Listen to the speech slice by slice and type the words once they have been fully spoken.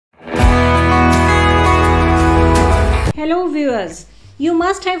Hello viewers, you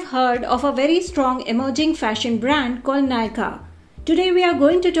must have heard of a very strong emerging fashion brand called Nykaa. Today we are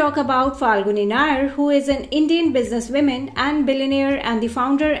going to talk about Falguni Nair, who is an Indian businesswoman and billionaire and the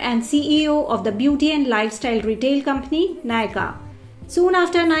founder and CEO of the beauty and lifestyle retail company Nykaa. Soon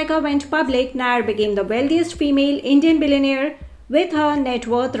after Nykaa went public, Nair became the wealthiest female Indian billionaire, with her net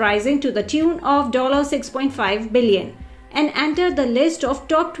worth rising to the tune of $6.5 billion and entered the list of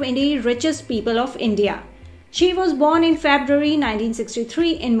top 20 richest people of India. She was born in February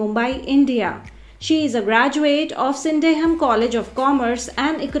 1963 in Mumbai, India. She is a graduate of Sydenham College of Commerce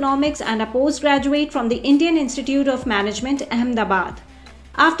and Economics and a postgraduate from the Indian Institute of Management, Ahmedabad.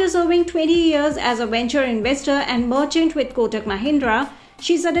 After serving 20 years as a venture investor and merchant with Kotak Mahindra,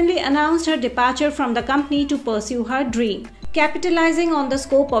 she suddenly announced her departure from the company to pursue her dream. Capitalizing on the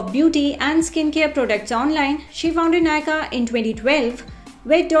scope of beauty and skincare products online, she founded Nykaa in 2012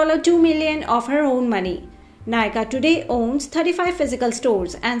 with $2 million of her own money. Nykaa today owns 35 physical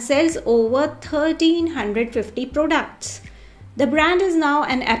stores and sells over 1,350 products. The brand is now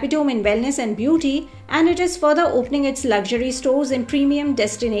an epitome in wellness and beauty, and it is further opening its luxury stores in premium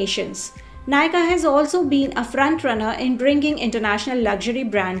destinations. Nykaa has also been a frontrunner in bringing international luxury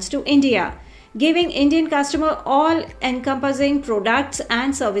brands to India, giving Indian customers all-encompassing products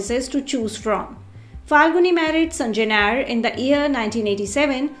and services to choose from. Falguni married Sanjay Nair in the year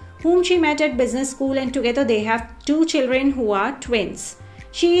 1987, whom she met at business school, and together they have 2 children who are twins.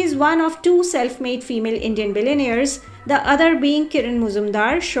 She is one of 2 self-made female Indian billionaires, the other being Kiran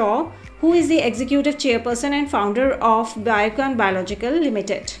Mazumdar-Shaw, who is the executive chairperson and founder of Biocon Biological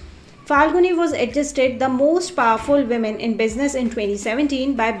Limited. Falguni was adjudged the most powerful women in business in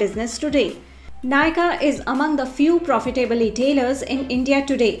 2017 by Business Today. Nykaa is among the few profitable retailers in India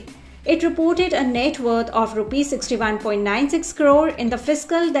today. It reported a net worth of Rs 61.96 crore in the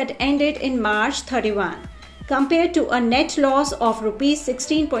fiscal that ended in March 31, compared to a net loss of Rs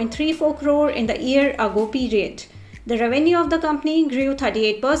 16.34 crore in the year-ago period. The revenue of the company grew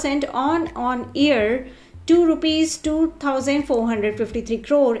 38% on-year to Rs 2,453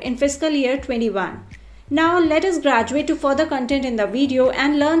 crore in fiscal year 21. Now let us graduate to further content in the video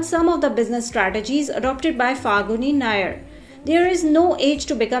and learn some of the business strategies adopted by Falguni Nair. There is no age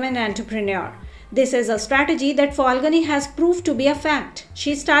to become an entrepreneur. This is a strategy that Falguni has proved to be a fact.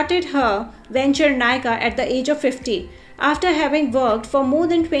 She started her venture Nykaa at the age of 50, after having worked for more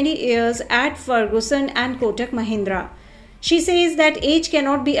than 20 years at Ferguson and Kotak Mahindra. She says that age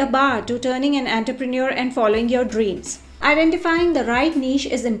cannot be a bar to turning an entrepreneur and following your dreams. Identifying the right niche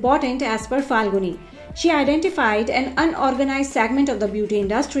is important as per Falguni. She identified an unorganized segment of the beauty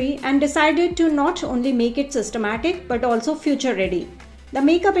industry and decided to not only make it systematic but also future-ready. The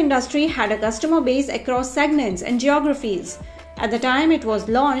makeup industry had a customer base across segments and geographies. At the time it was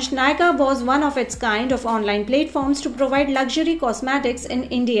launched, Nykaa was one of its kind of online platforms to provide luxury cosmetics in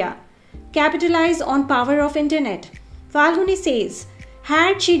India. Capitalize on power of internet. Falguni says,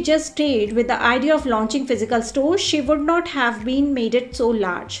 had she just stayed with the idea of launching physical stores, she would not have made it so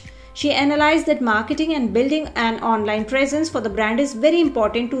large. She analyzed that marketing and building an online presence for the brand is very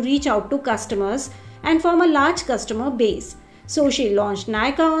important to reach out to customers and form a large customer base. So she launched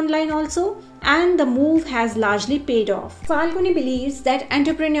Nykaa online also, and the move has largely paid off. Falguni believes that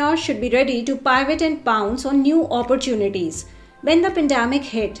entrepreneurs should be ready to pivot and pounce on new opportunities. When the pandemic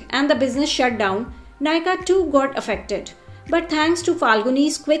hit and the business shut down, Nykaa too got affected. But thanks to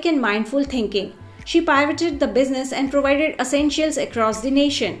Falguni's quick and mindful thinking, she pivoted the business and provided essentials across the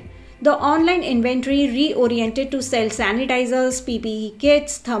nation. The online inventory reoriented to sell sanitizers, PPE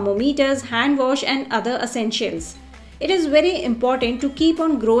kits, thermometers, hand wash and other essentials. It is very important to keep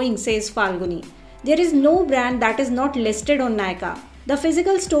on growing, says Falguni. There is no brand that is not listed on Nykaa. The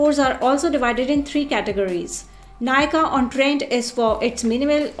physical stores are also divided in 3 categories. Nykaa on Trend is for its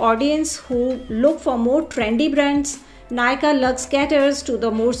minimal audience who look for more trendy brands. Nykaa Luxe caters to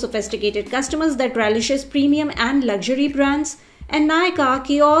the more sophisticated customers that relishes premium and luxury brands. And Nykaa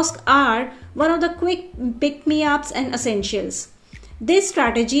kiosks are one of the quick pick-me-ups and essentials. This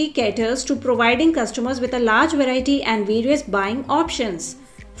strategy caters to providing customers with a large variety and various buying options.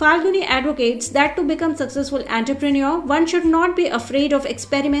 Falguni advocates that to become a successful entrepreneur, one should not be afraid of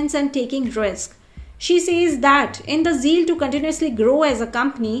experiments and taking risks. She says that in the zeal to continuously grow as a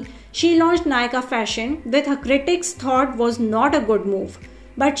company, she launched Nykaa Fashion, which her critics thought was not a good move.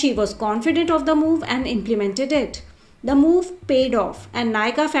 But she was confident of the move and implemented it. The move paid off, and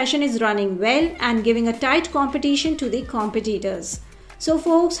Nykaa Fashion is running well and giving a tight competition to the competitors. So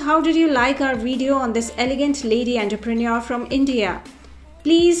folks, how did you like our video on this elegant lady entrepreneur from India?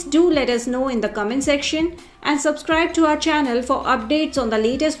 Please do let us know in the comment section and subscribe to our channel for updates on the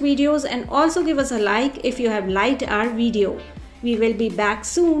latest videos, and also give us a like if you have liked our video. We will be back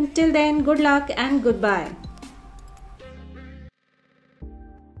soon. Till then, good luck and goodbye.